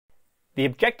The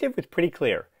objective was pretty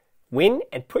clear. Win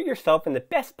and put yourself in the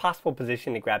best possible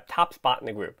position to grab top spot in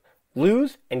the group.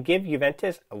 Lose and give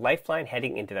Juventus a lifeline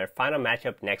heading into their final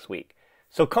matchup next week.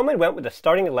 So Koeman went with a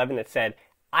starting 11 that said,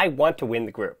 I want to win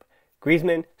the group.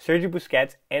 Griezmann, Sergio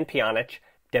Busquets, and Pjanic,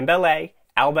 Dembélé,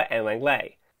 Alba, and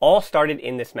Lenglet all started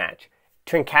in this match.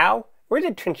 Trincao, or is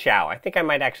it Trincao? I think I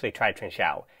might actually try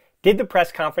Trincao. Did the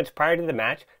press conference prior to the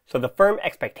match, so the firm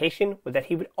expectation was that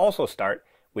he would also start,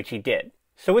 which he did.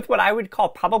 So with what I would call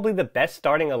probably the best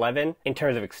starting 11 in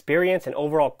terms of experience and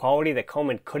overall quality that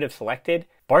Koeman could have selected,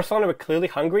 Barcelona were clearly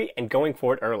hungry and going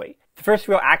for it early. The first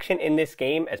real action in this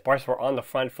game, as Barca were on the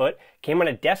front foot, came on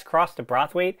a desk cross to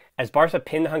Braithwaite as Barca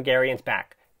pinned the Hungarians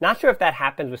back. Not sure if that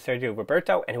happens with Sergio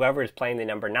Roberto and whoever is playing the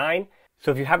number 9. So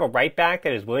if you have a right back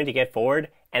that is willing to get forward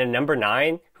and a number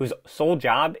 9 whose sole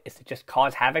job is to just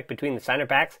cause havoc between the center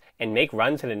backs and make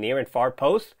runs to the near and far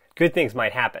post, good things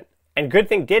might happen. And good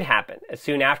thing did happen, as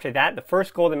soon after that, the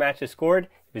first goal the match is scored.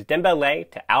 It was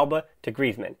Dembélé to Alba to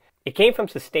Griezmann. It came from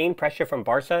sustained pressure from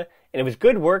Barca, and it was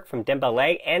good work from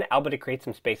Dembélé and Alba to create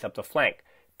some space up the flank.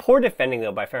 Poor defending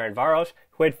though by Ferencváros,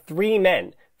 who had 3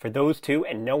 men for those two,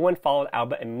 and no one followed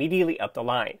Alba immediately up the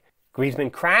line.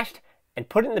 Griezmann crashed and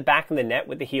put it in the back of the net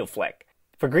with the heel flick.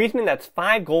 For Griezmann, that's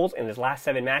 5 goals in his last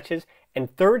 7 matches,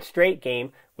 and 3rd straight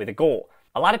game with a goal.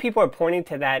 A lot of people are pointing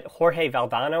to that Jorge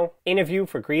Valdano interview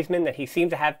for Griezmann, that he seemed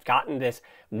to have gotten this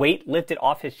weight lifted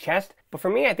off his chest. But for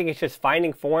me, I think it's just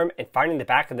finding form and finding the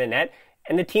back of the net.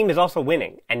 And the team is also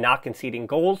winning and not conceding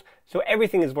goals. So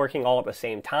everything is working all at the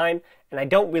same time. And I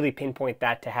don't really pinpoint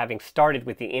that to having started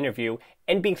with the interview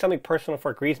and being something personal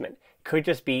for Griezmann. It could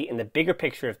just be in the bigger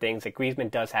picture of things that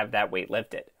Griezmann does have that weight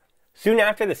lifted. Soon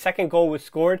after the second goal was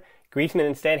scored, Griezmann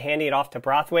instead handed it off to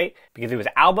Braithwaite because it was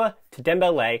Alba to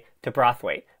Dembélé to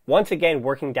Braithwaite, once again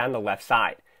working down the left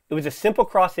side. It was a simple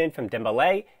cross in from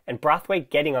Dembélé and Braithwaite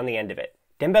getting on the end of it.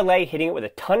 Dembélé hitting it with a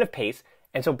ton of pace,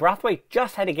 and so Braithwaite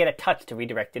just had to get a touch to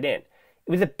redirect it in.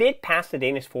 It was a bit past the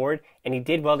Danish forward, and he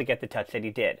did well to get the touch that he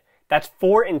did. That's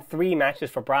 4 in 3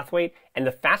 matches for Braithwaite, and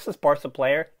the fastest Barca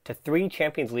player to 3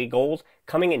 Champions League goals,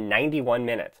 coming in 91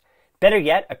 minutes. Better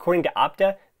yet, according to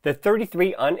Opta, the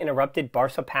 33 uninterrupted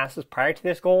Barca passes prior to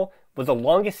this goal was the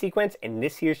longest sequence in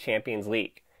this year's Champions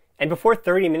League. And before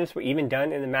 30 minutes were even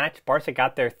done in the match, Barca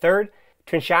got their third.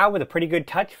 Trincao with a pretty good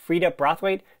touch freed up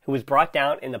Braithwaite, who was brought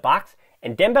down in the box,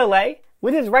 and Dembélé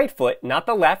with his right foot, not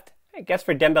the left. I guess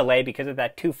for Dembélé, because of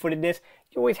that two-footedness,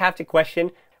 you always have to question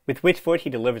with which foot he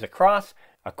delivers a cross,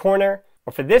 a corner,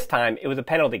 or for this time, it was a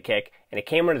penalty kick, and it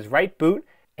came on his right boot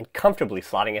and comfortably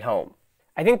slotting it home.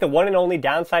 I think the one and only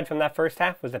downside from that first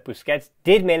half was that Busquets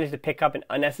did manage to pick up an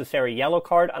unnecessary yellow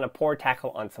card on a poor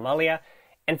tackle on Somalia.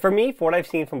 And for me, for what I've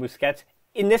seen from Busquets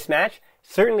in this match,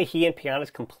 certainly he and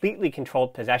Pjanic completely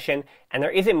controlled possession, and there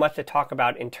isn't much to talk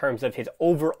about in terms of his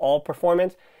overall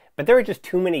performance, but there are just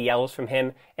too many yellows from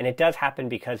him, and it does happen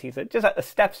because he's just a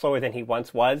step slower than he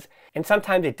once was, and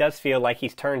sometimes it does feel like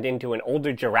he's turned into an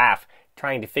older giraffe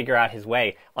trying to figure out his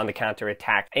way on the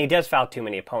counter-attack, and he does foul too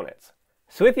many opponents.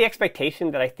 So with the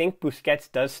expectation that I think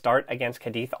Busquets does start against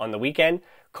Cadiz on the weekend,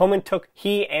 Koeman took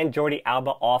he and Jordi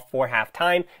Alba off for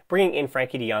half-time, bringing in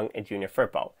Frenkie de Jong and Junior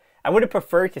Firpo. I would have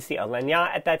preferred to see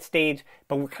Aleñá at that stage,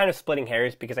 but we're kind of splitting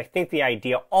hairs because I think the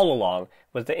idea all along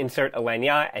was to insert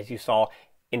Aleñá, as you saw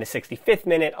in the 65th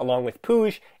minute, along with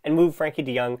Puig, and move Frenkie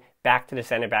de Jong back to the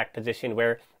center-back position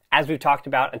where, as we've talked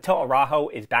about, until Araujo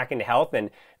is back into health and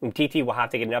Umtiti will have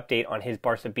to get an update on his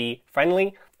Barca B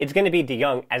friendly, it's going to be de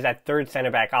Jong as that third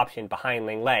center-back option behind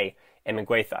Lenglet and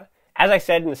Mingueza. As I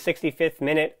said in the 65th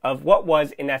minute of what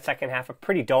was, in that second half, a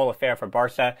pretty dull affair for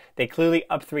Barca, they clearly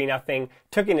up 3-0,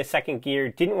 took into second gear,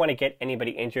 didn't want to get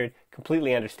anybody injured,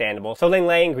 completely understandable. So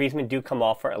Lenglet and Griezmann do come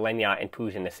off for Aleñá and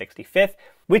Puig in the 65th,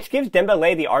 which gives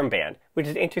Dembélé the armband, which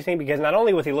is interesting because not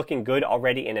only was he looking good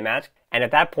already in the match, and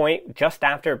at that point, just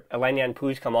after Aleñá and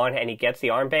Puig come on and he gets the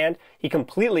armband, he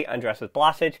completely undresses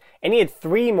Vlasic, and he had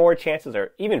 3 more chances,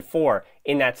 or even 4,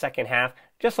 in that second half,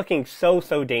 just looking so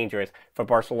dangerous for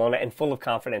Barcelona and full of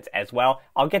confidence as well.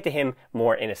 I'll get to him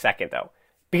more in a second though.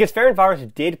 Because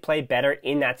Ferencváros did play better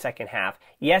in that second half.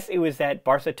 Yes, it was that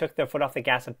Barca took their foot off the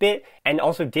gas a bit and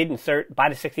also did insert, by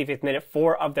the 65th minute,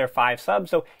 4 of their 5 subs,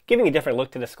 so giving a different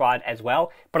look to the squad as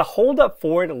well. But a hold-up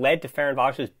forward led to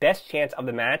Ferencváros' best chance of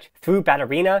the match through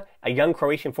Baturina, a young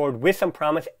Croatian forward with some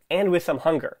promise and with some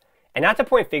hunger. And not to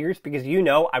point figures, because you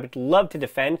know I would love to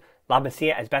defend La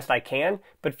Masia as best I can,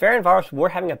 but Ferencváros were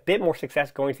having a bit more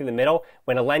success going through the middle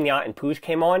when Aleñá and Puig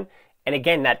came on. And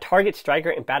again, that target striker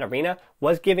in Baturina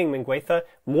was giving Mingueza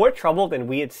more trouble than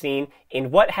we had seen in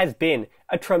what has been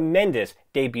a tremendous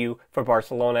debut for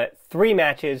Barcelona. 3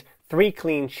 matches, 3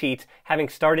 clean sheets, having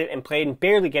started and played and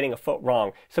barely getting a foot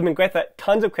wrong. So Mingueza,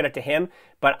 tons of credit to him,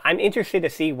 but I'm interested to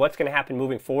see what's going to happen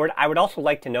moving forward. I would also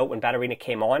like to note when Barcelona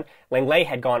came on, Lenglet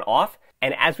had gone off,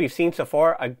 and as we've seen so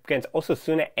far against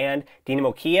Osasuna and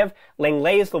Dynamo Kiev,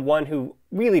 Lenglet is the one who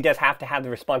really does have to have the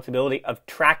responsibility of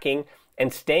tracking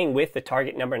and staying with the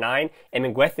target number 9, and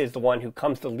Mingueza is the one who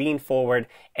comes to lean forward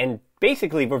and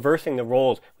basically reversing the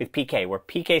roles with Piqué, where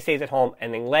Piqué stays at home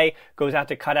and Lenglet goes out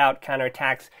to cut out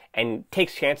counterattacks and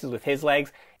takes chances with his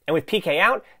legs. And with Piqué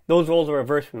out, those roles are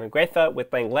reversed with Mingueza,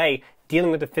 with Lenglet dealing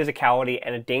with the physicality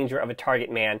and a danger of a target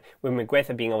man, with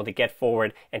Mingueza being able to get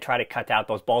forward and try to cut out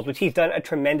those balls, which he's done a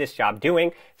tremendous job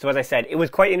doing. So as I said, it was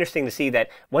quite interesting to see that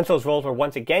once those roles were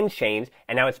once again changed,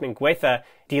 and now it's Mingueza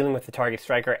dealing with the target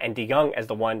striker and De Jong as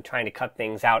the one trying to cut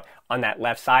things out on that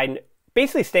left side,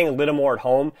 basically staying a little more at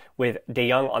home with De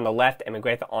Jong on the left and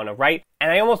Mingueza on the right.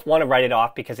 And I almost want to write it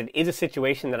off because it is a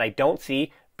situation that I don't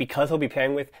see, because he'll be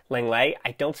pairing with Lenglet,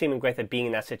 I don't see Mingueza being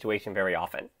in that situation very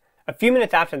often. A few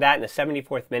minutes after that, in the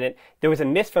 74th minute, there was a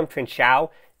miss from Trincão.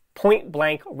 Point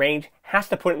blank range, has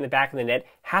to put it in the back of the net,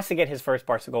 has to get his first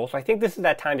Barca goal. So I think this is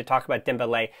that time to talk about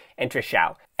Dembélé and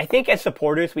Trincão. I think as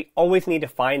supporters, we always need to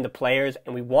find the players,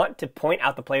 and we want to point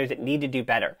out the players that need to do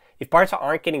better. If Barca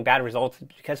aren't getting bad results,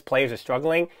 it's because players are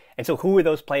struggling, and so who are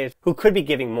those players who could be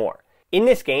giving more? In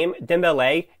this game,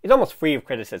 Dembélé is almost free of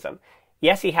criticism.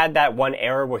 Yes, he had that one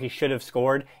error where he should have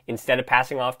scored instead of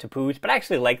passing off to Puig, but I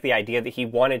actually like the idea that he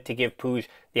wanted to give Puig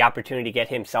the opportunity to get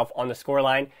himself on the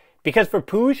scoreline. Because for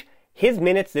Puig, his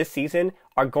minutes this season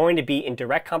are going to be in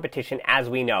direct competition, as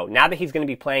we know. Now that he's going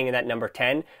to be playing in that number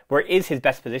 10, where it is his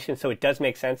best position, so it does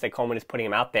make sense that Koeman is putting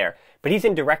him out there. But he's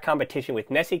in direct competition with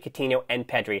Messi, Coutinho, and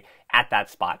Pedri at that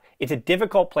spot. It's a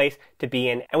difficult place to be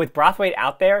in, and with Braithwaite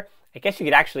out there, I guess you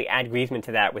could actually add Griezmann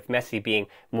to that with Messi being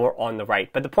more on the right.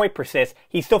 But the point persists,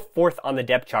 he's still 4th on the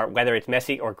depth chart, whether it's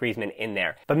Messi or Griezmann in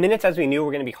there. But minutes, as we knew,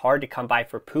 were going to be hard to come by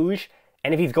for Puig.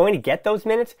 And if he's going to get those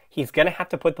minutes, he's going to have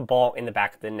to put the ball in the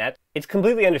back of the net. It's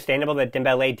completely understandable that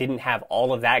Dembélé didn't have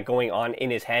all of that going on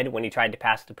in his head when he tried to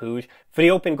pass to Puig for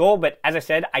the open goal, but as I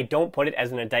said, I don't put it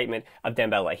as an indictment of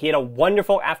Dembélé. He had a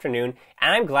wonderful afternoon,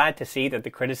 and I'm glad to see that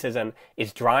the criticism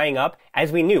is drying up.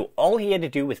 As we knew, all he had to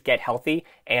do was get healthy,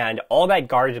 and all that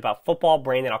garbage about football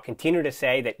brain that I'll continue to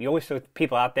say, that you always see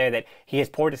people out there that he has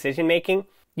poor decision making,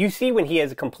 you see when he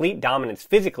has a complete dominance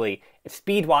physically,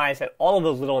 speed-wise, and all of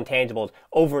those little intangibles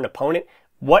over an opponent,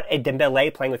 what a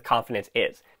Dembélé playing with confidence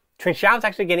is. Trincão's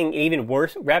actually getting an even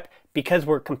worse rep because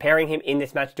we're comparing him in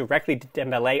this match directly to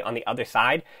Dembélé on the other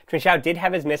side. Trincão did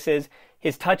have his misses.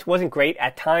 His touch wasn't great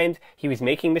at times. He was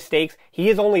making mistakes. He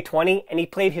is only 20, and he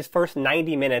played his first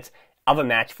 90 minutes of a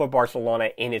match for Barcelona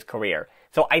in his career.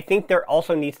 So I think there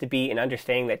also needs to be an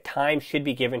understanding that time should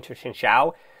be given to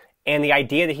Trincão. And the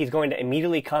idea that he's going to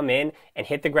immediately come in and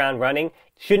hit the ground running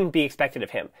shouldn't be expected of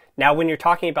him. Now, when you're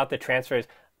talking about the transfers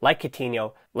like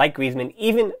Coutinho, like Griezmann,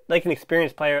 even like an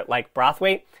experienced player like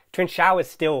Braithwaite, Trincão is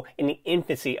still in the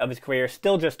infancy of his career,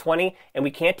 still just 20, and we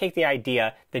can't take the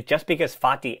idea that just because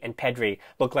Fati and Pedri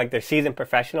look like they're seasoned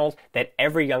professionals, that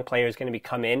every young player is going to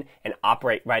come in and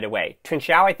operate right away.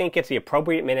 Trincão, I think, gets the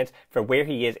appropriate minutes for where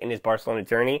he is in his Barcelona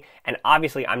journey, and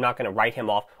obviously I'm not going to write him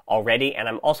off already, and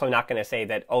I'm also not going to say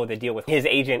that, oh, the deal with his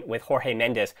agent, with Jorge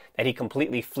Mendes, that he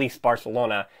completely fleeced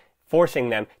Barcelona, forcing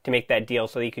them to make that deal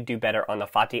so he could do better on the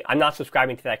Fati. I'm not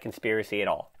subscribing to that conspiracy at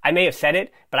all. I may have said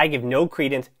it, but I give no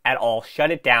credence at all. Shut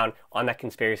it down on that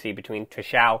conspiracy between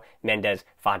Trincão, Mendes,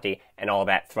 Fati, and all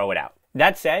that. Throw it out.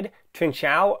 That said,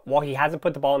 Trincão, while he hasn't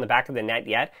put the ball in the back of the net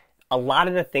yet, a lot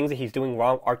of the things that he's doing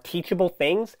wrong are teachable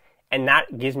things, and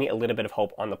that gives me a little bit of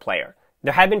hope on the player.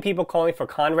 There have been people calling for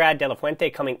Konrad de la Fuente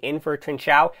coming in for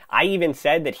Trincão. I even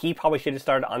said that he probably should have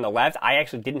started on the left. I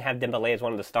actually didn't have Dembélé as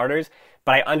one of the starters,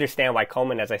 but I understand why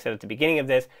Koeman, as I said at the beginning of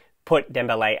this, put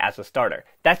Dembélé as a starter.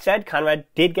 That said, Konrad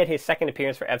did get his second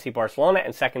appearance for FC Barcelona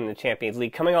and second in the Champions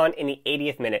League, coming on in the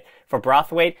 80th minute for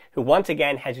Braithwaite, who once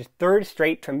again has his 3rd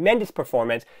straight tremendous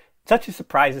performance. Such a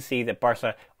surprise to see that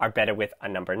Barca are better with a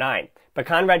number 9. But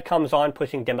Konrad comes on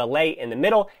pushing Dembélé in the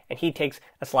middle, and he takes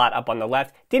a slot up on the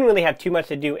left. Didn't really have too much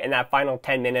to do in that final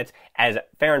 10 minutes, as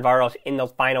Ferencváros in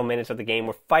those final minutes of the game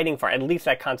were fighting for at least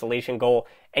that consolation goal.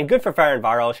 And good for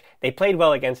Ferencváros. They played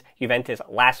well against Juventus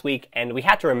last week, and we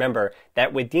have to remember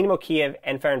that with Dynamo Kiev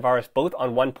and Ferencváros both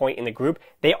on 1 point in the group,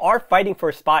 they are fighting for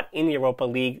a spot in the Europa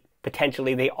League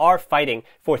potentially. They are fighting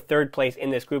for third place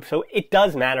in this group, so it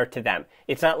does matter to them.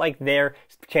 It's not like their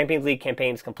Champions League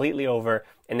campaign is completely over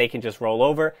and they can just roll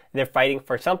over. They're fighting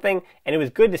for something, and it was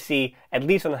good to see, at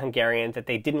least on the Hungarians, that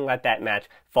they didn't let that match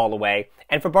fall away.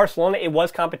 And for Barcelona, it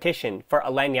was competition for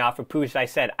Aleñá, for Puig, as I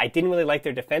said. I didn't really like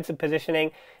their defensive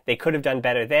positioning. They could have done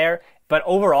better there. But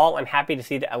overall, I'm happy to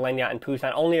see that Aleñá and Puig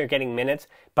not only are getting minutes,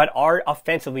 but are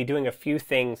offensively doing a few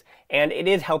things. And it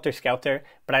is helter-skelter,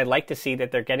 but I'd like to see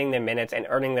that they're getting their minutes and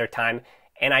earning their time.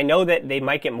 And I know that they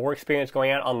might get more experience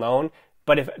going out on loan,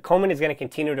 but if Koeman is going to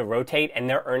continue to rotate and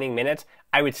they're earning minutes,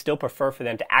 I would still prefer for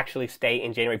them to actually stay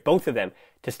in January, both of them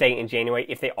to stay in January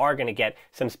if they are going to get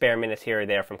some spare minutes here or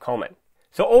there from Koeman.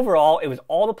 So overall, it was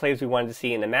all the players we wanted to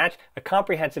see in the match, a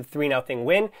comprehensive 3-0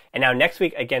 win, and now next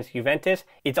week against Juventus,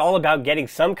 it's all about getting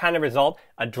some kind of result.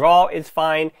 A draw is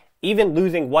fine. Even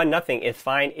losing 1-0 is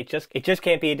fine. It just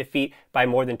can't be a defeat by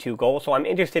more than 2 goals. So I'm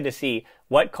interested to see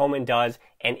what Koeman does,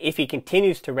 and if he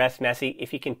continues to rest Messi,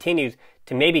 if he continues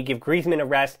to maybe give Griezmann a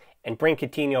rest and bring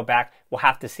Coutinho back, we'll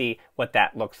have to see what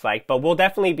that looks like. But we'll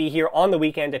definitely be here on the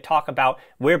weekend to talk about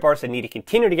where Barca need to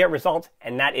continue to get results,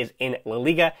 and that is in La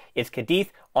Liga. It's Cadiz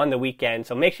on the weekend.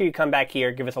 So make sure you come back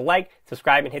here, give us a like,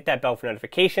 subscribe, and hit that bell for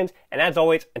notifications. And as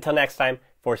always, until next time,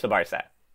 Forza Barca.